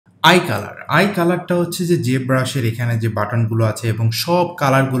I colour কালারটা হচ্ছে যে ব্রাশের এখানে যে বাটনগুলো আছে এবং সব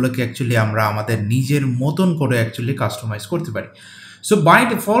কালারগুলোকে অ্যাকচুয়ালি আমরা আমাদের নিজের মতন করে অ্যাকচুয়ালি কাস্টমাইজ করতে পারি। সো বাই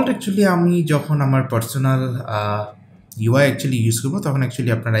ডিফল্ট অ্যাকচুয়ালি আমি যখন আমার পার্সোনাল ইউআই অ্যাকচুয়ালি ইউজ করবো তখন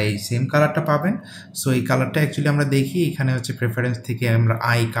অ্যাকচুয়ালি আপনারা এই সেম কালারটা পাবেন। সো এই কালারটা অ্যাকচুয়ালি আমরা দেখি এখানে হচ্ছে প্রেফারেন্স থেকে আমরা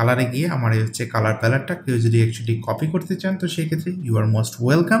আই কালারে গিয়ে আমার এই হচ্ছে কালার প্যালেটটা কেউ যদি অ্যাকচুয়ালি কপি করতে চান তো সেই ক্ষেত্রে ইউ আর মোস্ট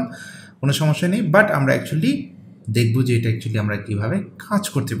ওয়েলকাম, কোনো সমস্যা নেই। বাট আমরা অ্যাকচুয়ালি দেখবো যে এটা অ্যাকচুয়ালি আমরা কীভাবে কাজ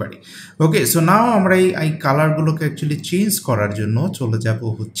করতে পারি। ওকে, সো নাও আমরা এই কালারগুলোকে অ্যাকচুয়ালি চেঞ্জ করার জন্য চলে যাব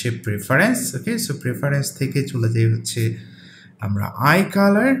হচ্ছে প্রেফারেন্স। ওকে, সো প্রেফারেন্স থেকে চলে যাই হচ্ছে আমরা I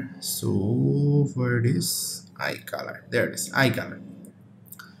colour. So where is I colour, there is I colour.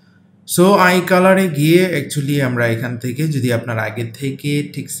 So I কালারে গিয়ে অ্যাকচুয়ালি আমরা এখান থেকে যদি আপনার আগে থেকে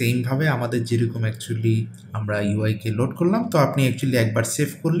ঠিক সেমভাবে আমাদের যেরকম অ্যাকচুয়ালি আমরা ইউআইকে লোড করলাম তো আপনি অ্যাকচুয়ালি একবার সেভ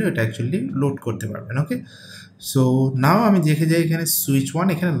করলে ওটা অ্যাকচুয়ালি লোড করতে পারবেন। ওকে, সো নাও আমি দেখে যাই এখানে সুইচ ওয়ান,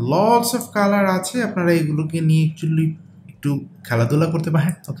 এখানে লটস অফ কালার আছে, আপনারা এগুলোকে নিয়ে অ্যাকচুয়ালি একটু খেলাধুলা করতে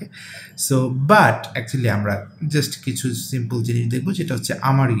পারেন। ওকে, সো বাট অ্যাকচুয়ালি আমরা জাস্ট কিছু সিম্পল জিনিস দেখবো যেটা হচ্ছে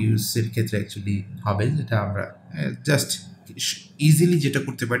আমার ইউজের ক্ষেত্রে অ্যাকচুয়ালি হবে, যেটা আমরা জাস্ট ইজিলি যেটা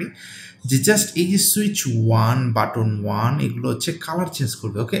করতে পারি যে জাস্ট এই যে সুইচ ওয়ান বাটন ওয়ান এগুলো হচ্ছে কালার চেঞ্জ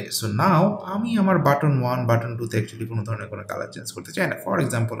করবে। ওকে, সো নাও আমি আমার বাটন ওয়ান বাটন টুতে অ্যাকচুয়ালি কোনো ধরনের কোনো কালার চেঞ্জ করতে চাই না। ফর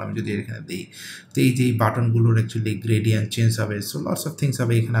এক্সাম্পল আমি যদি এখানে দিই তো এই যে এই বাটনগুলোর অ্যাকচুয়ালি গ্রেডিয়েন্ট চেঞ্জ হবে, সো লটস অফ থিংস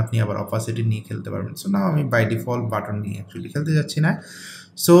হবে, এখানে আপনি আবার অপাসিটি নিয়ে খেলতে পারবেন। সো নাও আমি বাই ডিফল্ট বাটন নিয়ে অ্যাকচুয়ালি খেলতে যাচ্ছি না।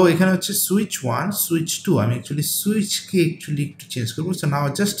 সো এখানে হচ্ছে সুইচ ওয়ান সুইচ টু, আমি অ্যাকচুয়ালি সুইচকে অ্যাকচুয়ালি একটু চেঞ্জ করবো। সো নাও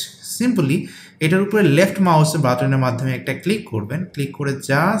জাস্ট সিম্পলি এটার উপরে লেফট মাউসের বাটনের মাধ্যমে একটা ক্লিক করবেন, ক্লিক করে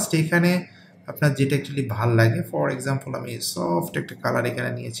জাস্ট এখানে আপনার যেটা অ্যাকচুয়ালি ভালো লাগে, ফর এক্সাম্পল আমি সফট একটা কালার এখানে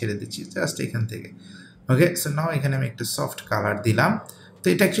নিয়ে ছেড়ে দিচ্ছি জাস্ট এখান থেকে। ওকে, সো নাও এখানে আমি একটা সফট কালার দিলাম, তো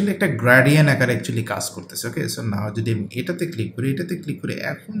এটা অ্যাকচুয়ালি একটা গ্রেডিয়েন্ট আকারে অ্যাকচুয়ালি কাজ করতেছে। ওকে, সো নাও যদি আমি এটাতে ক্লিক করি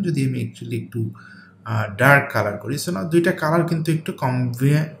এখন যদি আমি অ্যাকচুয়ালি একটু ডার্ক কালার করি, সো নাও দুইটা কালার কিন্তু একটু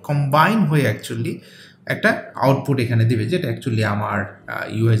কম্বাইন হয়ে অ্যাকচুয়ালি একটা আউটপুট এখানে দিবে, যেটা অ্যাকচুয়ালি আমার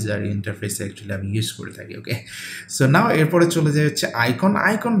ইউএসআর ইন্টারফেসে অ্যাকচুয়ালি আমি ইউজ করে থাকি। ওকে, সো নাও এরপরে চলে যায় হচ্ছে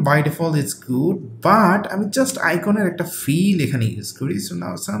icon by default it's good, but আমি জাস্ট আইকনের একটা ফিল এখানে ইউজ করি। So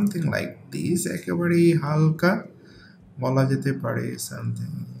now something like this, একেবারেই হালকা বলা যেতে পারে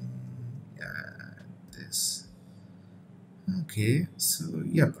something this. Okay, so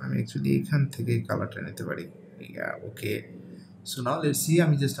yup আমি অ্যাকচুয়ালি এখান থেকে কালারটা নিতে পারি। ওকে, সো নাও লেটস সি,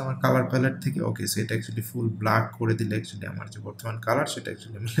 আমি জাস্ট আমার কালার প্যালেট থেকে ওকে সো এটা অ্যাকচুয়ালি ফুল ব্ল্যাক করে দিলে অ্যাকচুয়ালি আমার যে বর্তমান কালার সেটা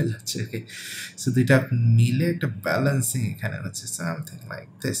অ্যাকচুয়ালি মিলে যাচ্ছে। ওকে, সো দুইটা মিলে একটা ব্যালেন্সিং এখানে হচ্ছে সামথিং লাইক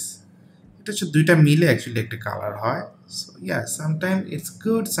দিস, এটা হচ্ছে দুইটা মিলে অ্যাকচুয়ালি একটা কালার হয়। So yeah sometimes it's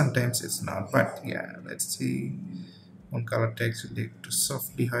good sometimes it's not, but yeah let's see কোন কালারটা অ্যাকচুয়ালি একটু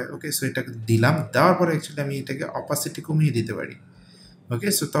সফটলি হয়। ওকে, সো এটাকে দিলাম, দেওয়ার পরে অ্যাকচুয়ালি আমি এটাকে অপাসিটি কমিয়ে দিতে পারি। ওকে,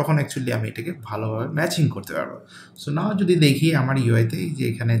 সো তখন অ্যাকচুয়ালি আমি এটাকে ভালোভাবে ম্যাচিং করতে পারবো। সো নাও যদি দেখি আমার ইউআইতে যে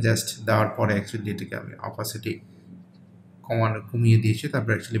এখানে জাস্ট দেওয়ার পরে অ্যাকচুয়ালি এটাকে আমি অপাসিটি কমিয়ে দিয়েছি,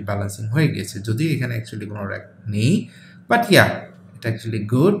 তারপর অ্যাকচুয়ালি ব্যালেন্সিং হয়ে গেছে, যদিও এখানে অ্যাকচুয়ালি কোনো র্যাক নেই, বাট ইয়া এটা অ্যাকচুয়ালি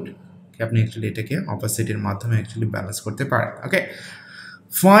গুড, আপনি অ্যাকচুয়ালি এটাকে অপাসিটির মাধ্যমে অ্যাকচুয়ালি ব্যালেন্স করতে পারেন। Okay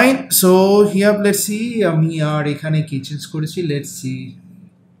fine, so here let's see আমি আর এখানে কি চেঞ্জ করেছি, লেটস সি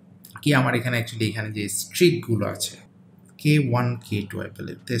কি আমার এখানে অ্যাকচুয়ালি এখানে যে স্ট্রিকগুলো আছে K1 K2 I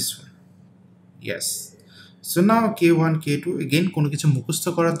believe this one, yes. So now K1 K2 again কোনো কিছু মুখস্থ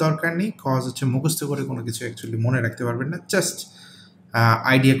করার দরকার নেই, কজ হচ্ছে মুখস্থ করে কোনো কিছু অ্যাকচুয়ালি মনে রাখতে পারবেন না, জাস্ট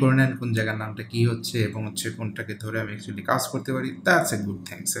আইডিয়া করে নেন কোন জায়গার নামটা কী হচ্ছে এবং হচ্ছে কোনটাকে ধরে আমি অ্যাকচুয়ালি কাজ করতে পারি, that's a good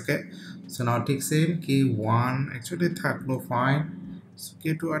things. Okay, so now ঠিক সেম K1 অ্যাকচুয়ালি থাকলো ফাইন, সো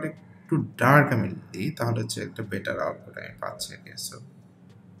K2 আর একটু ডার্ক আমি দিই তাহলে হচ্ছে একটা বেটার আউটপুট আমি পাচ্ছি। ওকে, so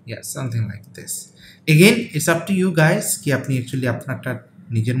yeah something like this, again it's up to you guys কি আপনি অ্যাকচুয়ালি আপনারটা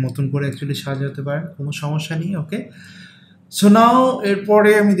নিজের মতন করে অ্যাকচুয়ালি সাজাতে পারেন, কোনো সমস্যা নেই। ওকে, সো নাও এরপরে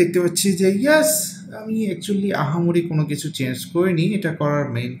আমি দেখতে পাচ্ছি যে ইয়াস আমি অ্যাকচুয়ালি আহামরি কোনো কিছু চেঞ্জ করিনি, এটা করার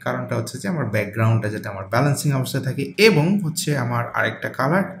মেইন কারণটা হচ্ছে যে আমার ব্যাকগ্রাউন্ডটা যাতে আমার ব্যালেন্সিং অবস্থায় থাকে এবং হচ্ছে আমার আরেকটা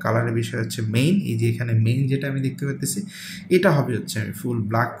কালারের বিষয় হচ্ছে মেইন, এই যে এখানে মেইন যেটা আমি দেখতে পাচ্ছি এটা হবে হচ্ছে আমি ফুল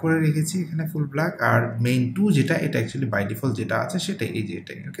ব্ল্যাক করে রেখেছি, এখানে ফুল ব্ল্যাক, আর মেইন টু যেটা এটা অ্যাকচুয়ালি বাই ডিফল্ট যেটা আছে সেটাই এই যে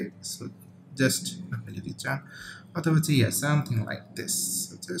এটাই। ওকে, সো জাস্ট আপনি যদি চান অথবা হচ্ছে ইয়া something like this,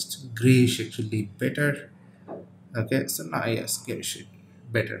 just greyish actually better. Okay, so now yes, garish it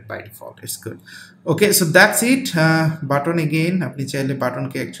better by default, it's good. Okay, so that's it. Button again আপনি চাইলে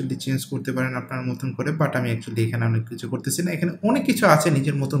বাটনকে অ্যাকচুয়ালি চেঞ্জ করতে পারেন আপনার মতন করে, বাট আমি অ্যাকচুয়ালি এখানে অনেক কিছু করতেছি না, এখানে অনেক কিছু আছে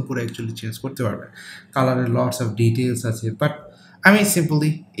নিজের মতন করে অ্যাকচুয়ালি চেঞ্জ করতে পারবেন, কালারের লটস অফ ডিটেলস আছে, বাট আমি সিম্পলি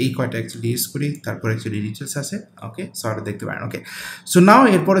এই কয়টা অ্যাকচুয়ালি ইউজ করি, তারপর অ্যাকচুয়ালি ডিটেলস আছে। ওকে, সো আরও দেখতে পারেন। ওকে, সো নাও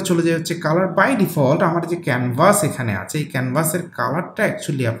এরপরে চলে যায় হচ্ছে কালার। বাই ডিফল্ট আমার যে ক্যানভাস এখানে আছে, এই ক্যানভাসের কালারটা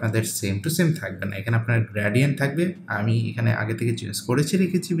অ্যাকচুয়ালি আপনাদের সেম টু সেম থাকবে না, এখানে আপনার গ্রেডিয়েন্ট থাকবে। আমি এখানে আগে থেকে চেঞ্জ করেছি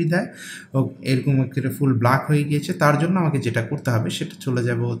রেখেছি বিধায় ও এরকম একটা ফুল ব্ল্যাক হয়ে গিয়েছে। তার জন্য আমাকে যেটা করতে হবে সেটা চলে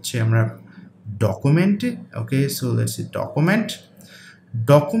যাব হচ্ছে আমরা ডকুমেন্টে। ওকে, সো লেটস সি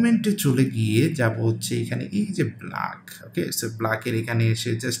ডকুমেন্টে চলে গিয়ে যাব হচ্ছে এখানে এই যে ব্ল্যাক। ওকে, সো ব্ল্যাকের এখানে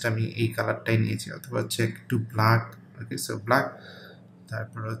এসে জাস্ট আমি এই কালারটাই নিয়েছি, অথবা হচ্ছে একটু ব্ল্যাক। ওকে, সো ব্ল্যাক,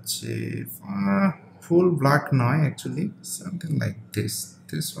 তারপর হচ্ছে ফুল ব্ল্যাক নয় actually, something like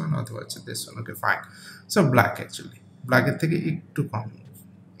this one, অথবা হচ্ছে this one. Okay, fine. So black actually ব্ল্যাকের থেকে একটু কম,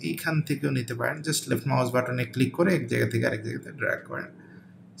 এইখান থেকেও নিতে পারেন। জাস্ট লেফট মাউস বাটনে ক্লিক করে এক জায়গা থেকে আরেক জায়গাতে ড্র্যাগ করেন,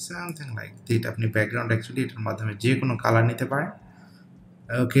 সামথিং লাইক দিট। আপনি ব্যাকগ্রাউন্ড অ্যাকচুয়ালি এটার মাধ্যমে যে কোনো কালার নিতে পারেন।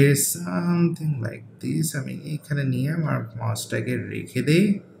 ওকে, সামথিং লাইক দিস। আমি এখানে নিয়ে আমার মাউসটাকে রেখে দেই,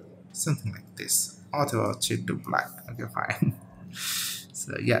 সামথিং লাইক দিস, অথবা হচ্ছে একটু black. Okay, fine.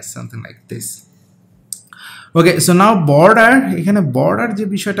 So yes, something like this. Okay, so now border. এখানে বর্ডার যে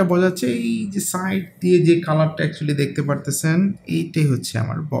বিষয়টা বোঝাচ্ছে, এই যে সাইড দিয়ে যে কালারটা অ্যাকচুয়ালি দেখতে পারতেছেন, এইটাই হচ্ছে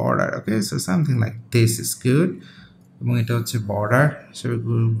আমার border. Okay, so something like this is good. এবং এটা হচ্ছে বর্ডার হিসেবে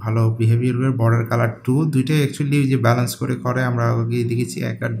ভালো বিহেভিয়ার। বর্ডার কালার 2 দুইটাই অ্যাকচুয়ালি যে ব্যালেন্স করে আমরা আগে দেখেছি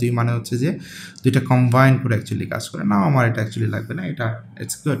 1 আর 2 মানে হচ্ছে যে দুইটা কম্বাইন করে অ্যাকচুয়ালি কাজ করে। না, আমার এটা অ্যাকচুয়ালি লাগবে না, এটা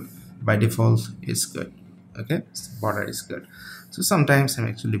it's good bye default, is good. Okay, border is good. So sometimes আমি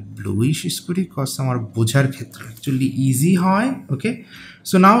অ্যাকচুয়ালি ব্লুইশ ইউজ করি, কজ আমার বোঝার ক্ষেত্রে অ্যাকচুয়ালি ইজি হয়। ওকে,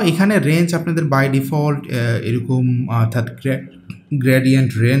 সো নাও এখানে রেঞ্জ আপনাদের বাই ডিফল্ট এরকম অর্থাৎ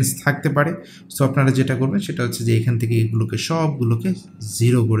গ্রেডিয়েন্ট রেঞ্জ থাকতে পারে। সো আপনারা যেটা করবেন সেটা হচ্ছে যে এখান থেকে এগুলোকে সবগুলোকে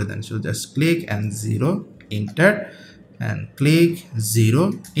 0 করে দেন। So just click and 0 enter, and click 0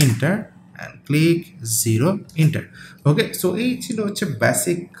 enter, and click 0 enter. Okay, so এই ছিল হচ্ছে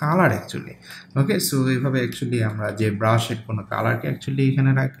বেসিক কালার অ্যাকচুয়ালি। ওকে, সো এইভাবে অ্যাকচুয়ালি আমরা যে ব্রাশের কোনো কালারকে অ্যাকচুয়ালি এখানে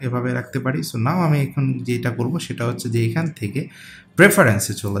এভাবে রাখতে পারি। সো নাও আমি এখন যেটা করব সেটা হচ্ছে যে এখান থেকে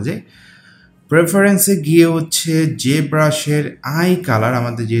প্রেফারেন্সে চলে যাই। প্রেফারেন্সে গিয়ে হচ্ছে যে ব্রাশের আই কালার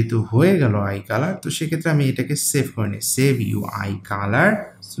আমাদের যেহেতু হয়ে গেল আই কালার, তো সেক্ষেত্রে আমি এটাকে সেভ করে নিই, save you I colour.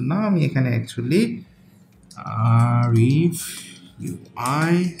 So না আমি এখানে actually Reeve you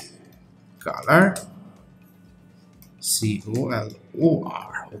I colour,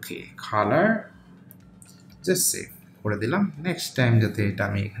 COLOR। Okay, colour just save করে দিলাম। নেক্সট টাইম যাতে এটা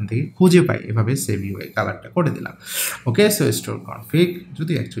আমি এখান থেকে খুঁজে পাই, এভাবে সেভ ইউআই কালারটা করে দিলাম। ওকে, সো স্টোর কনফিগ,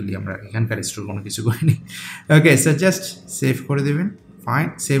 যদি অ্যাকচুয়ালি আমরা এখানকার স্টোর কোনো কিছু করিনি। ওকে, সো জাস্ট সেভ করে দেবেন। ফাইন,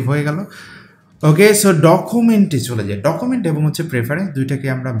 সেভ হয়ে গেল। ওকে, সো ডকুমেন্টে চলে যায়। ডকুমেন্ট এবং হচ্ছে প্রেফারেন্স দুইটাকে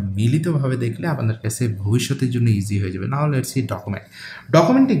আমরা মিলিতভাবে দেখলে আপনাদের কাছে ভবিষ্যতের জন্য ইজি হয়ে যাবে। না হলে হচ্ছে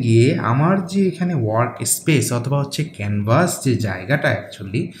ডকুমেন্টে গিয়ে আমার যে এখানে ওয়ার্ক স্পেস অথবা হচ্ছে ক্যানভাস যে জায়গাটা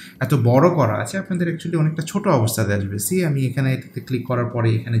অ্যাকচুয়ালি এত বড় করা আছে, আপনাদের অ্যাকচুয়ালি অনেকটা ছোট অবস্থাতে আসবে। আমি এখানে এটাতে ক্লিক করার পরে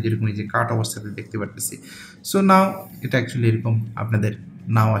এখানে যেরকম এই যে কাট অবস্থাতে দেখতে পারতেছি। সো নাও এটা অ্যাকচুয়ালি এরকম আপনাদের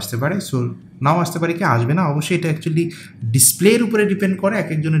নাও আসতে পারে। সো নাও আসতে পারে কি আসবে না, অবশ্যই এটা অ্যাকচুয়ালি ডিসপ্লের উপরে ডিপেন্ড করে। এক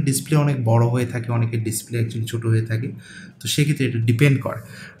একজনের ডিসপ্লে অনেক বড় হয়ে থাকে, অনেকের ডিসপ্লে অ্যাকচুয়ালি ছোটো হয়ে থাকে, তো সেক্ষেত্রে এটা ডিপেন্ড করে।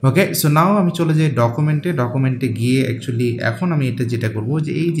 ওকে, সো নাও আমি চলে যাই ডকুমেন্টে গিয়ে অ্যাকচুয়ালি এখন আমি এটা যেটা করবো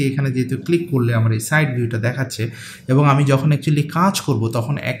যে এই যে এখানে যেহেতু ক্লিক করলে আমার এই সাইড ভিউটা দেখাচ্ছে, এবং আমি যখন অ্যাকচুয়ালি কাজ করব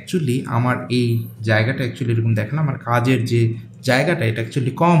তখন অ্যাকচুয়ালি আমার এই জায়গাটা অ্যাকচুয়ালি এরকম দেখালাম, আমার কাজের যে জায়গাটা এটা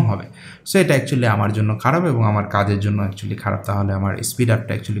অ্যাকচুয়ালি কম হবে। সো এটা অ্যাকচুয়ালি আমার জন্য খারাপ এবং আমার কাজের জন্য অ্যাকচুয়ালি খারাপ, তাহলে আমার স্পিড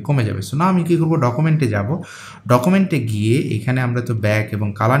আপটা অ্যাকচুয়ালি কমে যাবে। সো না আমি কী করবো, ডকুমেন্টে যাব। ডকুমেন্টে গিয়ে এখানে আমরা তো ব্যাক এবং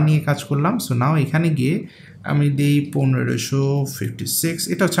কালার নিয়ে কাজ করলাম। সো নাও এখানে গিয়ে আমি দিই 1556।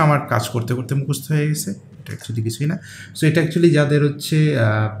 এটা হচ্ছে আমার কাজ করতে করতে মুখস্থ হয়ে গেছে, এটা অ্যাকচুয়ালি কিছুই না। সো এটা অ্যাকচুয়ালি যাদের হচ্ছে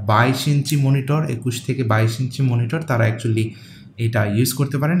 22 ইঞ্চি মনিটর, 21 থেকে 22 ইঞ্চি মনিটর, তারা অ্যাকচুয়ালি এটা ইউজ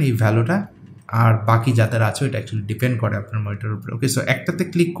করতে পারেন এই ভ্যালুটা। আর বাকি যাদের আছে এটা অ্যাকচুয়ালি ডিপেন্ড করে আপনার মনিটরের উপরে। ওকে, সো একটাতে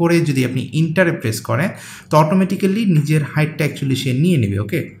ক্লিক করে যদি আপনি ইন্টারে প্রেস করেন তো অটোমেটিক্যালি নিজের হাইটটা অ্যাকচুয়ালি সে নিয়ে নেবে।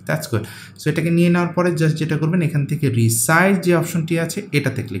 ওকে, দ্যাটস গুড। সো এটাকে নিয়ে নেওয়ার পরে জাস্ট যেটা করবেন এখান থেকে রিসাইজ যে অপশনটি আছে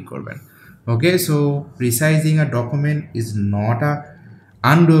এটাতে ক্লিক করবেন। ওকে, so resizing a document is not a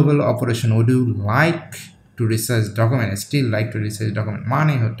আনডুয়েবল operation. Would you like to resize document, still like to resize document,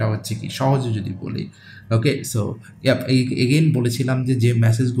 মানে ওটা হচ্ছে কি সহজে যদি বলি। ওকে, সো এগেইন বলেছিলাম যে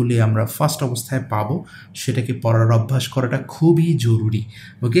মেসেজগুলি আমরা ফার্স্ট অবস্থায় পাবো সেটাকে পড়ার অভ্যাস করাটা খুবই জরুরি।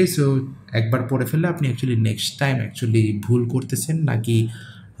 ওকে, সো একবার পড়ে ফেললে আপনি অ্যাকচুয়ালি নেক্সট টাইম অ্যাকচুয়ালি ভুল করতেছেন নাকি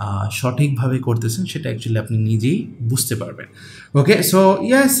সঠিকভাবে করতেছেন সেটা অ্যাকচুয়ালি আপনি নিজেই বুঝতে পারবেন। ওকে, সো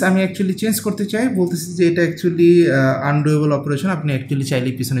ইয়াস আমি অ্যাকচুয়ালি চেঞ্জ করতে চাই, বলতেছি যে এটা অ্যাকচুয়ালি আনডুয়েবল অপারেশন, আপনি অ্যাকচুয়ালি চাইলে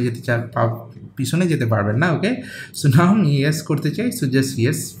পিছনে যেতে পিছনে যেতে পারবেন না। ওকে, সো নাও আমি ইয়েস করতে চাই, so just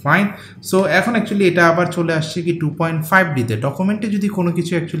yes, fine. So এখন অ্যাকচুয়ালি এটা আবার চলে আসছে কি 2.5Dতে। ডকুমেন্টে যদি কোনো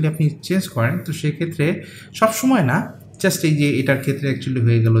কিছু অ্যাকচুয়ালি আপনি চেঞ্জ করেন তো সেক্ষেত্রে সবসময় না, জাস্ট এই যে এটার ক্ষেত্রে অ্যাকচুয়ালি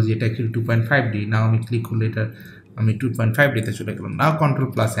হয়ে গেল যে এটা অ্যাকচুয়ালি 2.5D। নাও আমি ক্লিক করলে এটা আমি 2.5Dতে চলে গেলাম। নাও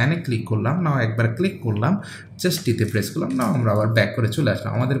Ctrl+N ক্লিক করলাম, নাও একবার ক্লিক করলাম, জাস্ট ডিতে প্রেস করলাম, নাও আমরা আবার ব্যাক করে চলে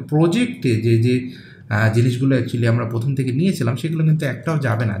আসলাম। আমাদের প্রজেক্টে যে জিনিসগুলো অ্যাকচুয়ালি আমরা প্রথম থেকে নিয়েছিলাম সেগুলো কিন্তু একটাও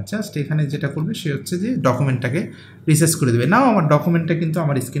যাবে না। জাস্ট এখানে যেটা করবে সে হচ্ছে যে ডকুমেন্টটাকে রিসার্চ করে দেবে। নাও আমার ডকুমেন্টটা কিন্তু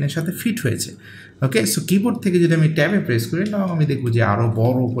আমার স্ক্রিনের সাথে ফিট হয়েছে। ওকে, সো কিবোর্ড থেকে যদি আমি ট্যাবে প্রেস করি, নাও আমি দেখবো যে আরও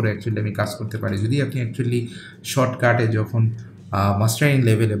বড় করে অ্যাকচুয়ালি আমি কাজ করতে পারি। যদি আপনি অ্যাকচুয়ালি শর্টকাটে যখন মাস্টারিং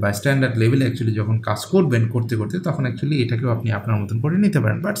লেভেলে বা স্ট্যান্ডার্ড লেভেলে অ্যাকচুয়ালি যখন কাজ করবেন করতে করতে, তখন অ্যাকচুয়ালি এটাকেও আপনি আপনার মতন করে নিতে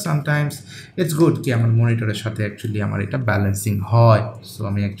পারেন। বাট সামটাইমস ইটস গুড কি আমার মনিটরের সাথে অ্যাকচুয়ালি আমার এটা ব্যালেন্সিং হয়, সো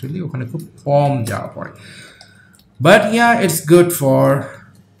আমি অ্যাকচুয়ালি ওখানে খুব কম যাওয়া পড়ে। But yeah, it's good for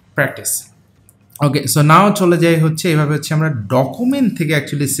practice. Okay, so now চলে যাই হচ্ছে এভাবে হচ্ছে আমরা ডকুমেন্ট থেকে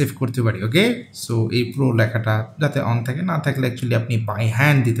অ্যাকচুয়ালি সেভ করতে পারি। ওকে, সো এই প্রো লেখাটা যাতে অন থাকে, না থাকলে অ্যাকচুয়ালি আপনি বাই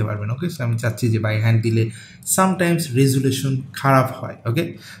হ্যান্ড দিতে পারবেন। ওকে, সো আমি চাচ্ছি যে বাই হ্যান্ড দিলে সামটাইমস রেজুলেশন খারাপ হয়। ওকে,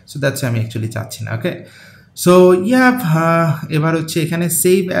 সো দ্যাটস আমি অ্যাকচুয়ালি চাচ্ছি না। ওকে, সো ইয়া, এবার হচ্ছে এখানে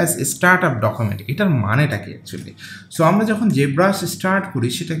save as start up document, এটার মানেটা কি অ্যাকচুয়ালি? সো আমরা যখন জেব্রাশ স্টার্ট করি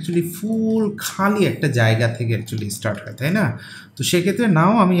সেটা অ্যাকচুয়ালি ফুল খালি একটা জায়গা থেকে অ্যাকচুয়ালি স্টার্ট হয়, তাই না? তো সেক্ষেত্রে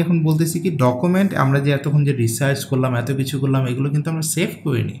নাও আমি এখন বলতেছি কি ডকুমেন্ট আমরা যে এতক্ষণ যে রিসার্চ করলাম, এত কিছু করলাম, এগুলো কিন্তু আমরা সেভ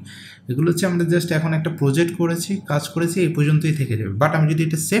করিনি। এগুলো হচ্ছে আমরা জাস্ট এখন একটা প্রজেক্ট করেছি, কাজ করেছি, এই পর্যন্তই থেকে যাবে। বাট আমি যদি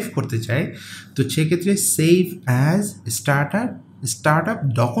এটা সেভ করতে চাই তো সেক্ষেত্রে save as start up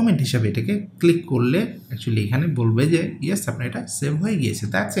document হিসাবে এটাকে ক্লিক করলে অ্যাকচুয়ালি এখানে বলবে যে ইয়েস আপনার এটা সেভ হয়ে গিয়েছে,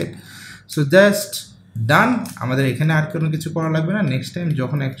 দ্যাটস ইট। সো জাস্ট ডান, আমাদের এখানে আর কোনো কিছু করা লাগবে না। নেক্সট টাইম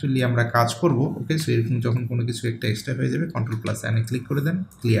যখন অ্যাকচুয়ালি আমরা কাজ করব, ওকে, সো এরকম যখন কোনো কিছু একটা এক্সট্রা হয়ে যাবে Ctrl+N ক্লিক করে দেন,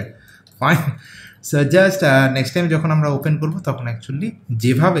 clear, fine. So just next time যখন আমরা ওপেন করব তখন অ্যাকচুয়ালি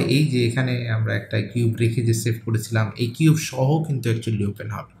যেভাবে এই যে এখানে আমরা একটা কিউব রেখে যে সেভ করেছিলাম এই কিউব সহ কিন্তু অ্যাকচুয়ালি ওপেন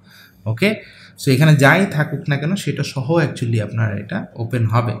হবে। ওকে, সো এখানে যাই থাকুক না কেন সেটা সহ অ্যাকচুয়ালি আপনার এটা ওপেন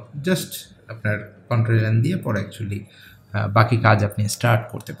হবে। জাস্ট আপনার Ctrl+N দিয়ে পরে অ্যাকচুয়ালি বাকি কাজ আপনি স্টার্ট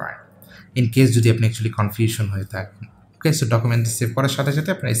করতে পারেন, ইন কেস যদি আপনি অ্যাকচুয়ালি কনফিউশন হয়ে থাকেন। ওকে, সো ডকুমেন্ট সেভ করার সাথে সাথে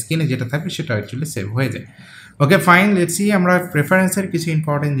আপনার স্ক্রিনে যেটা থাকবে সেটা অ্যাকচুয়ালি সেভ হয়ে যায়। ওকে, ফাইন, লেটস সি আমরা প্রেফারেন্সের কিছু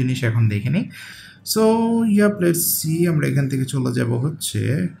ইম্পর্টেন্ট জিনিস এখন দেখে নিই। সো ইয়াপ, লেটস সি আমরা এখান থেকে চলে যাব হচ্ছে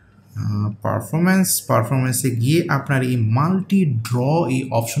পারফরমেন্সে গিয়ে আপনার এই মাল্টি ড্র এই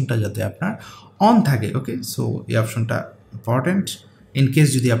অপশনটা যাতে আপনার অন থাকে। ওকে, সো এই অপশনটা ইম্পর্টেন্ট ইন কেস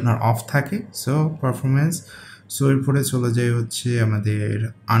যদি আপনার অফ থাকে। সো পারফরমেন্স, সো এরপরে চলে যায় হচ্ছে আমাদের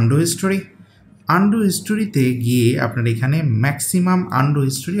আন্ডু হিস্টোরিতে গিয়ে আপনার এখানে ম্যাক্সিমাম আন্ডু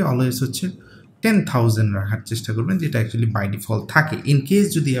হিস্টোরি অলওয়েজ হচ্ছে 10,000 রাখার চেষ্টা করবেন, যেটা অ্যাকচুয়ালি বাই ডিফল্ট থাকে। ইন কেস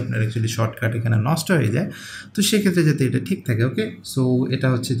যদি আপনার অ্যাকচুয়ালি শর্টকাট এখানে নষ্ট হয়ে যায় তো সেক্ষেত্রে যাতে এটা ঠিক থাকে। ওকে, সো এটা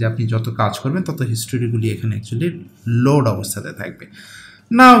হচ্ছে যে আপনি যত কাজ করবেন তত হিস্টোরিগুলি এখানে অ্যাকচুয়ালি লোড অবস্থাতে থাকবে।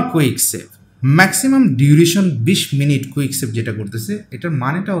 নাও quick save, maximum duration 20 minute quick save যেটা করতেছে এটার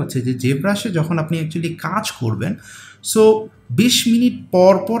মানেটা হচ্ছে যে জেব্রাশে যখন আপনি অ্যাকচুয়ালি কাজ করবেন সো 20 মিনিট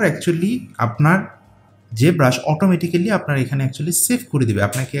পর পর অ্যাকচুয়ালি আপনার জেব্রাশ অটোমেটিক্যালি আপনার এখানে অ্যাকচুয়ালি সেভ করে দেবে।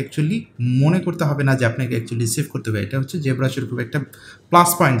 আপনাকে অ্যাকচুয়ালি মনে করতে হবে না যে আপনাকে অ্যাকচুয়ালি সেভ করতে হবে। এটা হচ্ছে জেব্রাশের খুব একটা প্লাস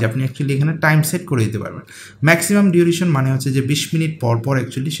পয়েন্ট যে আপনি অ্যাকচুয়ালি এখানে টাইম সেট করে দিতে পারবেন। ম্যাক্সিমাম ডিউরেশন মানে হচ্ছে যে 20 মিনিট পর পর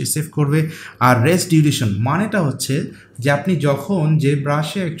অ্যাকচুয়ালি সে সেভ করবে। আর রেস্ট ডিউরেশন মানেটা হচ্ছে যে আপনি যখন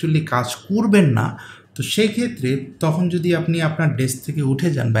জেব্রাশে অ্যাকচুয়ালি কাজ করবেন না তো সেই ক্ষেত্রে তখন যদি আপনি আপনার ডেস্ক থেকে উঠে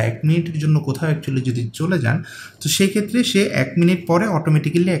যান বা 1 মিনিটের জন্য কোথাও অ্যাকচুয়ালি যদি চলে যান তো সেই ক্ষেত্রে সে 1 মিনিট পরে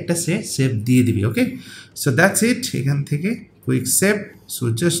অটোমেটিক্যালি একটা সে সেভ দিয়ে দিবে। ওকে, সো দ্যাটস ইট এখান থেকে কুইক সেভ। সো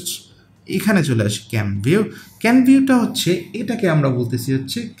জাস্ট এখানে চলে আসি ক্যান ভিউটা হচ্ছে এটাকে আমরা বলতেছি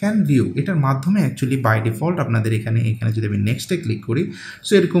হচ্ছে ক্যান ভিউ, এটার মাধ্যমে অ্যাকচুয়ালি বাই ডিফল্ট আপনাদের এখানে যদি আমি নেক্সটে ক্লিক করি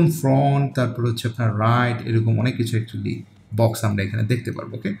সো এরকম ফ্রন্ট, তারপর হচ্ছে আপনার রাইট, এরকম অনেক কিছু অ্যাকচুয়ালি বক্স আমরা এখানে দেখতে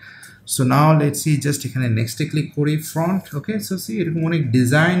পারবো। ওকে, so now let's see just এখানে নেক্সটে ক্লিক করি ফ্রন্ট। ওকে, সো সি এরকম অনেক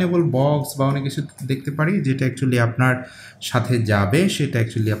ডিজাইনেবল বক্স বা অনেক কিছু দেখতে পারি যেটা অ্যাকচুয়ালি আপনার সাথে যাবে, সেটা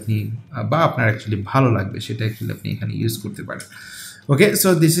অ্যাকচুয়ালি আপনি বা আপনার অ্যাকচুয়ালি ভালো লাগবে সেটা অ্যাকচুয়ালি আপনি এখানে ইউজ করতে পারেন। ওকে, so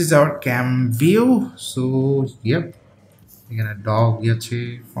this is our cam view. So yup, এখানে ডগ আছে,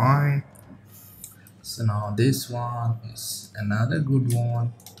 fine. So now this one is another good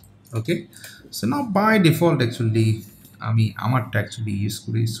one. Okay, so now by default actually আমি আমারটা অ্যাকচুয়ালি ইউজ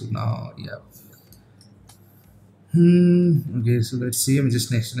করি। So now yup, okay, so let's see, আমি just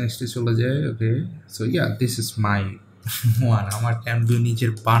নেক্সটে চলে যাই। ওকে, so yeah, this is my one আমার can view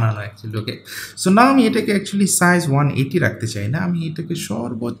নিজের বানানো অ্যাকচুয়ালি। ওকে, সো না আমি এটাকে অ্যাকচুয়ালি সাইজ 180 রাখতে চাই না, আমি এটাকে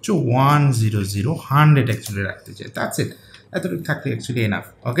সর্বোচ্চ 100 অ্যাকচুয়ালি রাখতে চাই। দ্যাটস ইট, এতটুকু থাকলে actually enough.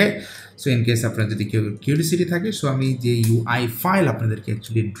 Okay, so in case আপনার যদি কেউ কিউরিসিটি থাকে, সো আমি যে ইউআই ফাইল আপনাদেরকে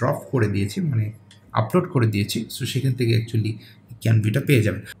অ্যাকচুয়ালি ড্রপ করে দিয়েছি, মানে আপলোড করে দিয়েছি, সো সেখান থেকে অ্যাকচুয়ালি ক্যান ভিউটা পেয়ে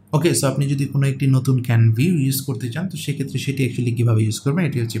যাবেন। ওকে, সো আপনি যদি কোনো একটি নতুন ক্যান ভিউ ইউজ করতে চান, তো সেক্ষেত্রে সেটি অ্যাকচুয়ালি কীভাবে ইউজ করবেন,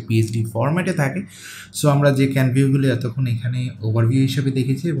 এটি হচ্ছে পিএইচডি ফরম্যাটে থাকে। সো আমরা যে ক্যান ভিউগুলো এতক্ষণ এখানে ওভারভিউ হিসেবে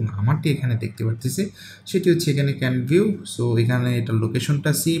দেখেছি এবং আমারটি এখানে দেখতে পাচ্ছি, সেটি হচ্ছে এখানে ক্যান ভিউ। সো এখানে এটার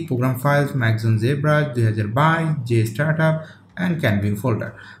লোকেশনটা সি, প্রোগ্রাম ফাইল ম্যাক্সন জেব্রাশ 2022 যে start up and can view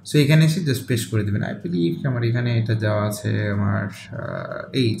folder. So এখানে এসে জাস্ট পেস্ট করে দেবেন। আই বিলিভ আমার এখানে এটা দেওয়া আছে আমার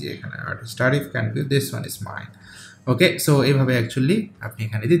এই যে এখানে স্টারিফ can view, this one is mine. Okay, so এইভাবে অ্যাকচুয়ালি আপনি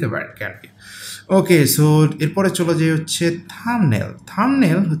এখানে দিতে পারেন ক্যান ভিউ। ওকে, সো এরপরে চলে যায় হচ্ছে থাম্বনেল।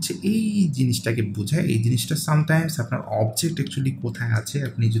 থাম্বনেল হচ্ছে এই জিনিসটাকে বোঝায়, এই জিনিসটা সামটাইমস আপনার অবজেক্ট অ্যাকচুয়ালি কোথায় আছে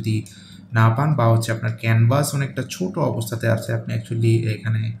আপনি যদি না পান, বা হচ্ছে আপনার ক্যানভাস অনেকটা ছোট অবস্থাতে আছে, আপনি অ্যাকচুয়ালি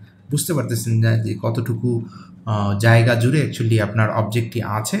এখানে বুঝতে পারতেছেন না যে কতটুকু জায়গা জুড়ে অ্যাকচুয়ালি আপনার অবজেক্টটি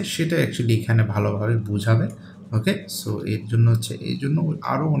আছে, সেটা অ্যাকচুয়ালি এখানে ভালোভাবে বোঝাবে। ওকে, সো এর জন্য হচ্ছে, এই জন্য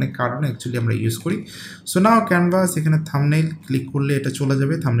আরও অনেক কারণে অ্যাকচুয়ালি আমরা ইউজ করি। সো নাও ক্যানভাস, এখানে থাম্বনেল ক্লিক করলে এটা চলে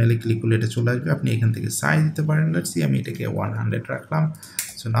যাবে, থাম্বনেলে ক্লিক করলে এটা চলে আসবে, আপনি এখান থেকে সাইজ দিতে পারেন। লেটস সি, আমি এটাকে 100 রাখলাম।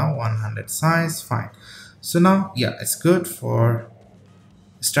 So now 100 size, fine. So now it's good for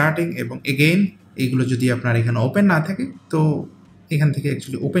starting. এবং এগেইন এইগুলো যদি আপনার এখানে ওপেন না থাকে, তো এখান থেকে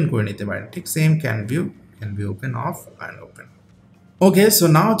অ্যাকচুয়ালি ওপেন করে নিতে পারেন। ঠিক same can view open, of and open. Okay, so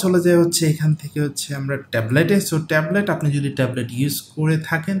now চলে যায় হচ্ছে এখান থেকে হচ্ছে আমরা ট্যাবলেটে। সো ট্যাবলেট, আপনি যদি ট্যাবলেট ইউজ করে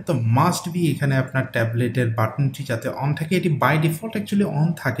থাকেন, তো মাস্ট বি এখানে আপনার ট্যাবলেটের বাটনটি যাতে অন থাকে। এটি বাই ডিফল্ট অ্যাকচুয়ালি অন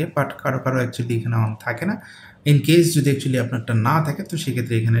থাকে, বাট কারো কারো অ্যাকচুয়ালি এখানে অন থাকে না। ইন কেস যদি অ্যাকচুয়ালি আপনারটা না থাকে, তো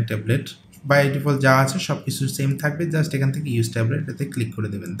সেক্ষেত্রে এখানে ট্যাবলেট বাই ডিফল্ট যা আছে সব কিছু সেম থাকবে, জাস্ট এখান থেকে ইউজ ট্যাবলেট এতে ক্লিক করে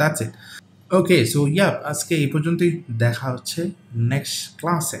দেবেন। That's it. ওকে, সো আজকে এই পর্যন্তই, দেখা হচ্ছে নেক্সট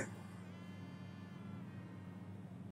ক্লাসে।